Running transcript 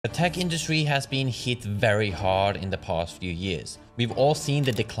The tech industry has been hit very hard in the past few years. We've all seen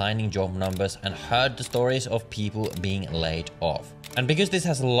the declining job numbers and heard the stories of people being laid off. And because this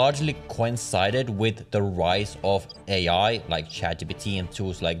has largely coincided with the rise of AI, like ChatGPT and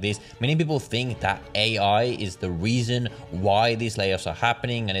tools like this, many people think that AI is the reason why these layoffs are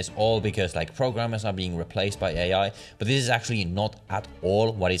happening, and it's all because like programmers are being replaced by AI. But this is actually not at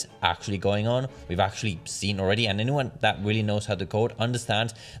all what is actually going on. We've actually seen already, and anyone that really knows how to code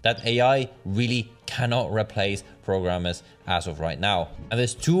understands that AI really cannot replace programmers as of right now. And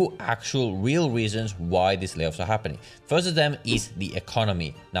there's two actual real reasons why these layoffs are happening. First of them is the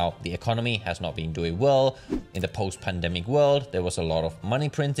economy. Now, the economy has not been doing well. In the post-pandemic world, there was a lot of money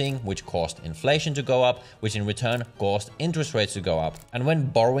printing, which caused inflation to go up, which in return caused interest rates to go up. And when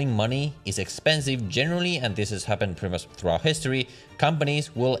borrowing money is expensive generally, and this has happened pretty much throughout history,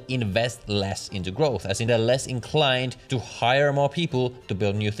 companies will invest less into growth, as in they're less inclined to hire more people to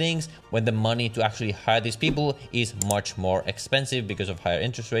build new things when the money to actually hire these people is much more expensive because of higher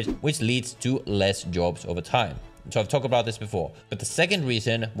interest rates, which leads to less jobs over time. So I've talked about this before. But the second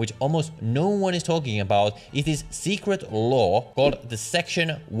reason, which almost no one is talking about, is this secret law called the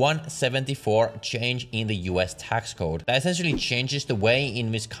Section 174 change in the US tax code that essentially changes the way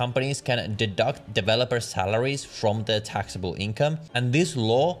in which companies can deduct developer salaries from their taxable income. And this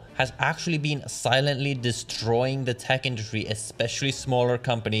law has actually been silently destroying the tech industry, especially smaller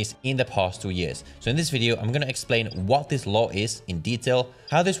companies, in the past 2 years. So in this video, I'm going to explain what this law is in detail,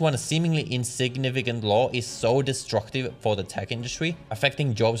 how this one seemingly insignificant law is so destructive for the tech industry,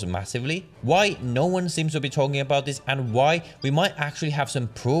 affecting jobs massively, why no one seems to be talking about this, and why we might actually have some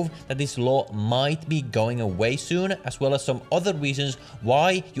proof that this law might be going away soon, as well as some other reasons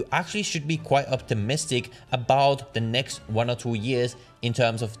why you actually should be quite optimistic about the next 1 or 2 years in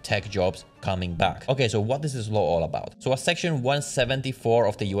terms of tech jobs coming back. Okay, so what is this law all about? So what Section 174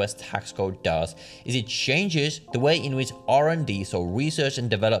 of the US tax code does is it changes the way in which R&D, so research and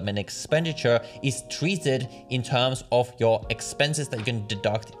development expenditure, is treated in terms of your expenses that you can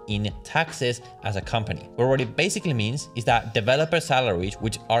deduct in taxes as a company. But what it basically means is that developer salaries,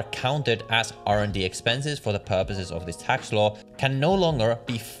 which are counted as R&D expenses for the purposes of this tax law, can no longer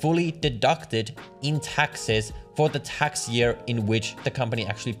be fully deducted in taxes for the tax year in which the company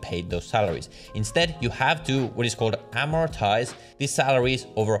actually paid those salaries. Instead, you have to what is called amortize these salaries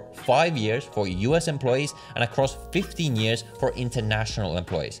over 5 years for US employees and across 15 years for international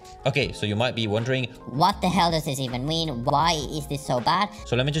employees. Okay, so you might be wondering, what the hell does this even mean? Why is this so bad?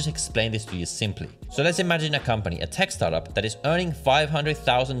 So let me just explain this to you simply. So let's imagine a company, a tech startup that is earning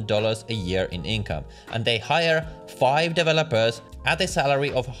 $500,000 a year in income, and they hire 5 developers at a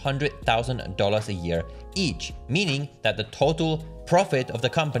salary of $100,000 a year each, meaning that the total profit of the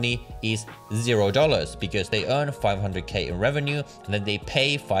company is $0 because they earn $500K in revenue and then they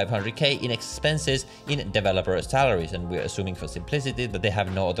pay $500K in expenses in developer salaries. And we're assuming for simplicity that they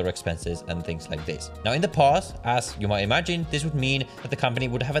have no other expenses and things like this. Now, in the past, as you might imagine, this would mean that the company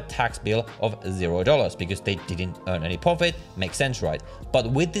would have a tax bill of $0 because they didn't earn any profit. Makes sense, right?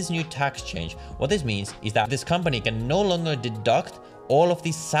 But with this new tax change, what this means is that this company can no longer deduct all of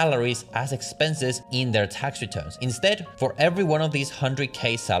these salaries as expenses in their tax returns. Instead, for every one of these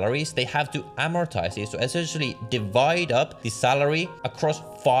 100K salaries, they have to amortize it. So essentially divide up the salary across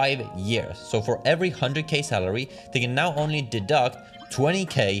 5 years. So for every 100K salary, they can now only deduct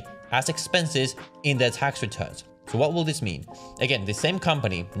 20K as expenses in their tax returns. So what will this mean? Again, the same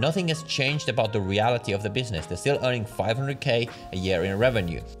company, nothing has changed about the reality of the business. They're still earning $500K a year in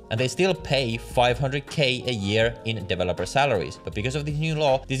revenue, and they still pay $500K a year in developer salaries. But because of this new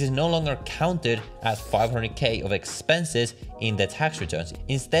law, this is no longer counted as $500K of expenses in their tax returns.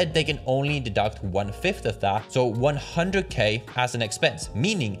 Instead, they can only deduct 1/5 of that, so $100K as an expense,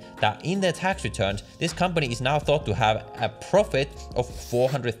 meaning that in their tax returns, this company is now thought to have a profit of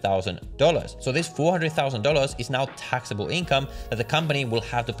 $400,000. So this $400,000 is now taxable income that the company will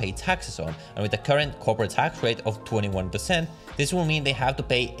have to pay taxes on. And with the current corporate tax rate of 21%, this will mean they have to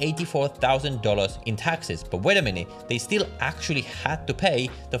pay $84,000 in taxes. But wait a minute, they still actually had to pay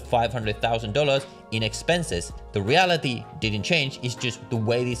the $500,000 in expenses. The reality didn't change, it's just the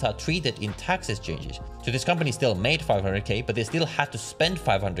way these are treated in taxes changes. So this company still made $500K, but they still had to spend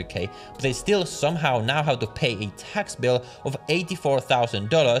 $500K, but they still somehow now have to pay a tax bill of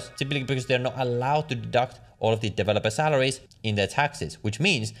 $84,000 simply because they're not allowed to deduct all of the developer salaries in their taxes, which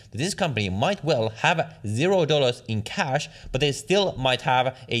means that this company might well have $0 in cash, but they still might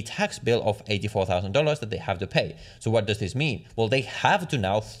have a tax bill of $84,000 that they have to pay. So what does this mean? Well, they have to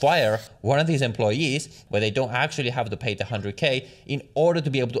now fire one of these employees where they don't actually have to pay the 100K in order to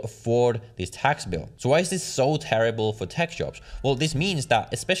be able to afford this tax bill. So why is this so terrible for tech jobs? Well, this means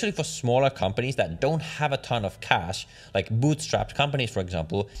that especially for smaller companies that don't have a ton of cash, like bootstrapped companies, for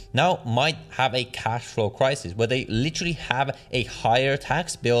example, now might have a cash flow crisis where they literally have a higher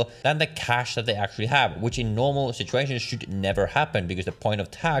tax bill than the cash that they actually have, which in normal situations should never happen, because the point of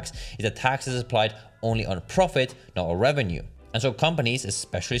tax is that tax is applied only on profit, not on revenue. And so companies,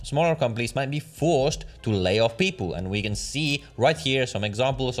 especially smaller companies, might be forced to lay off people. And we can see right here some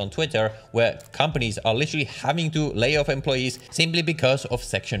examples on Twitter where companies are literally having to lay off employees simply because of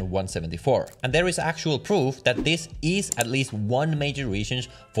Section 174. And there is actual proof that this is at least one major reason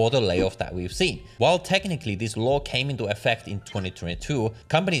for the layoff that we've seen. While technically this law came into effect in 2022,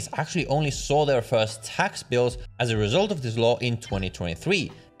 companies actually only saw their first tax bills as a result of this law in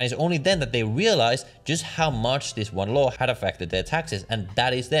 2023. And it's only then that they realized just how much this one law had affected their taxes. And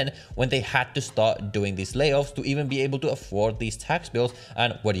that is then when they had to start doing these layoffs to even be able to afford these tax bills.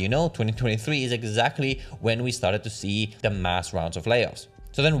 And what do you know? 2023 is exactly when we started to see the mass rounds of layoffs.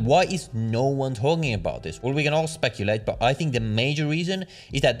 So then why is no one talking about this? Well, we can all speculate, but I think the major reason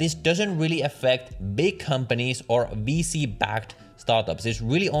is that this doesn't really affect big companies or VC-backed startups. This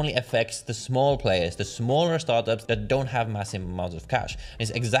really only affects the small players, the smaller startups that don't have massive amounts of cash. It's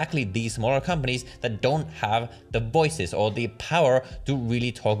exactly these smaller companies that don't have the voices or the power to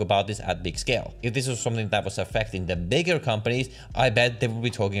really talk about this at big scale. If this was something that was affecting the bigger companies, I bet they would be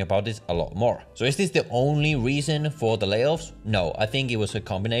talking about this a lot more. So is this the only reason for the layoffs? No, I think it was a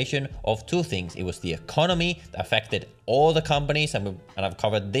combination of two things. It was the economy that affected all the companies, and I've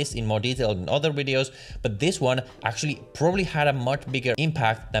covered this in more detail in other videos, but this one actually probably had a much bigger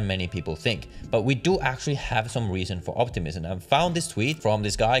impact than many people think. But we do actually have some reason for optimism. I found this tweet from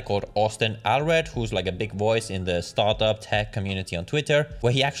this guy called Austin Allred, who's like a big voice in the startup tech community on Twitter,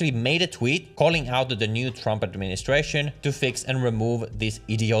 where he actually made a tweet calling out the new Trump administration to fix and remove this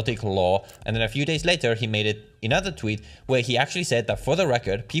idiotic law. And then a few days later, he made it another tweet where he actually said that, for the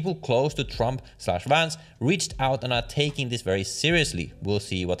record, people close to Trump/Vance reached out and are taking this very seriously. We'll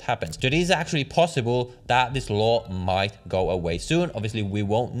see what happens. So it is actually possible that this law might go away soon. Obviously, we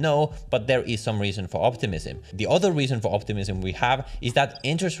won't know, but there is some reason for optimism. The other reason for optimism we have is that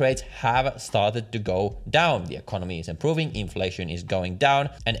interest rates have started to go down. The economy is improving, inflation is going down,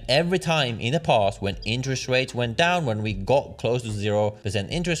 and every time in the past when interest rates went down, when we got close to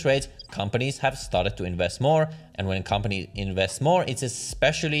 0% interest rates, companies have started to invest more. And when companies invest more, it's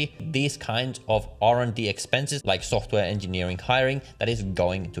especially these kinds of R&D expenses like software engineering hiring that is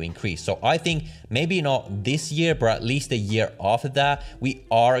going to increase. So I think maybe not this year, but at least the year after that, we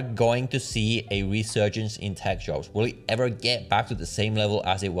are going to see a resurgence in tech jobs. Will it ever get back to the same level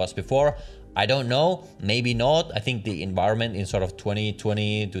as it was before? I don't know, maybe not. I think the environment in sort of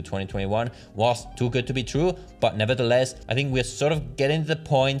 2020 to 2021 was too good to be true, but nevertheless, I think we're sort of getting to the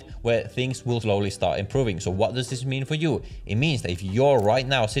point where things will slowly start improving. So what does this mean for you? It means that if you're right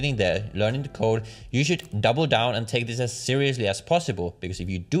now sitting there learning to code, you should double down and take this as seriously as possible, because if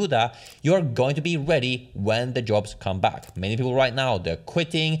you do that, you're going to be ready when the jobs come back. Many people right now, they're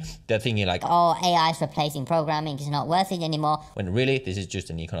quitting, they're thinking like, oh, AI is replacing programming, it's not worth it anymore. When really, this is just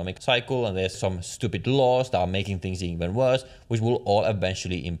an economic cycle, and there's some stupid laws that are making things even worse, which will all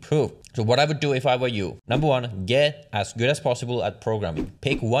eventually improve. So what I would do if I were you: number one, get as good as possible at programming.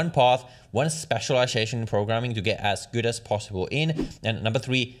 Pick one path, one specialization in programming to get as good as possible in. And number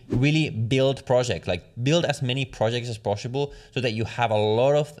three, really build projects, like build as many projects as possible so that you have a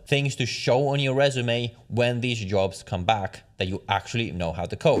lot of things to show on your resume when these jobs come back, that you actually know how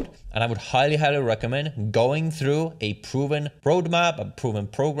to code. And I would highly recommend going through a proven roadmap, a proven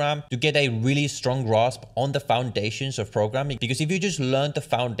program, to get a really strong grasp on the foundations of programming. Because if you just learn the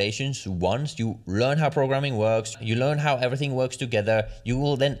foundations once, you learn how programming works, you learn how everything works together, you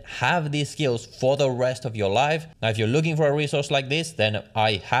will then have these skills for the rest of your life. Now, if you're looking for a resource like this, then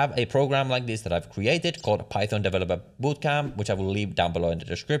I have a program like this that I've created called Python Developer Bootcamp, which I will leave down below in the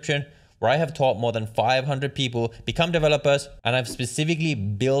description, where I have taught more than 500 people become developers, and I've specifically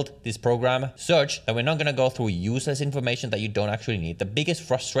built this program such that we're not gonna go through useless information that you don't actually need. The biggest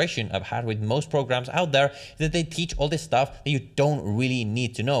frustration I've had with most programs out there is that they teach all this stuff that you don't really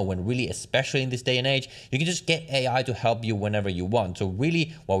need to know, when really, especially in this day and age, you can just get AI to help you whenever you want. So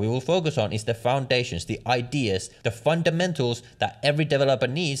really, what we will focus on is the foundations, the ideas, the fundamentals that every developer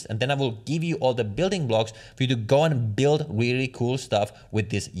needs, and then I will give you all the building blocks for you to go and build really cool stuff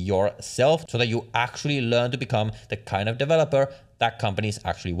with this yourself. yourself so that you actually learn to become the kind of developer that companies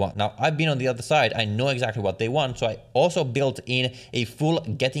actually want. Now, I've been on the other side. I know exactly what they want. So I also built in a full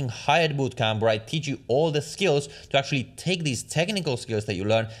getting hired bootcamp where I teach you all the skills to actually take these technical skills that you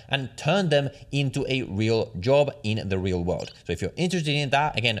learn and turn them into a real job in the real world. So if you're interested in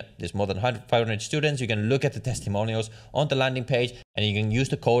that, again, there's more than 500 students. You can look at the testimonials on the landing page and you can use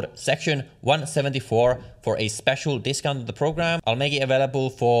the code section 174 for a special discount of the program. I'll make it available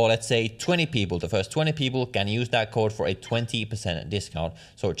for, let's say, 20 people. The first 20 people can use that code for a 20% discount.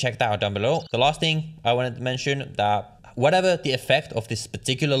 So check that out down below. The last thing I wanted to mention, that whatever the effect of this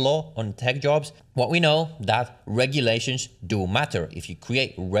particular law on tech jobs, what we know that regulations do matter. If you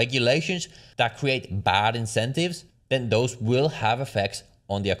create regulations that create bad incentives, then those will have effects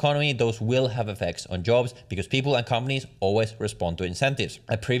on the economy. Those will have effects on jobs because people and companies always respond to incentives.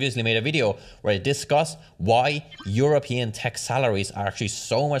 I previously made a video where I discussed why European tech salaries are actually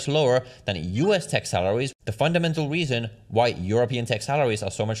so much lower than US tech salaries. The fundamental reason why European tech salaries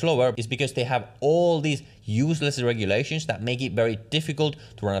are so much lower is because they have all these useless regulations that make it very difficult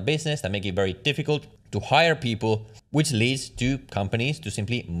to run a business, that make it very difficult to hire people, which leads to companies to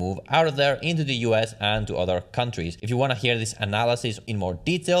simply move out of there into the US and to other countries. If you want to hear this analysis in more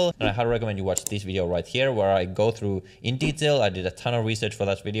detail, then I highly recommend you watch this video right here where I go through in detail. I did a ton of research for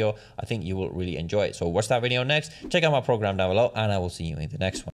that video. I think you will really enjoy it. So watch that video next, check out my program down below, and I will see you in the next one.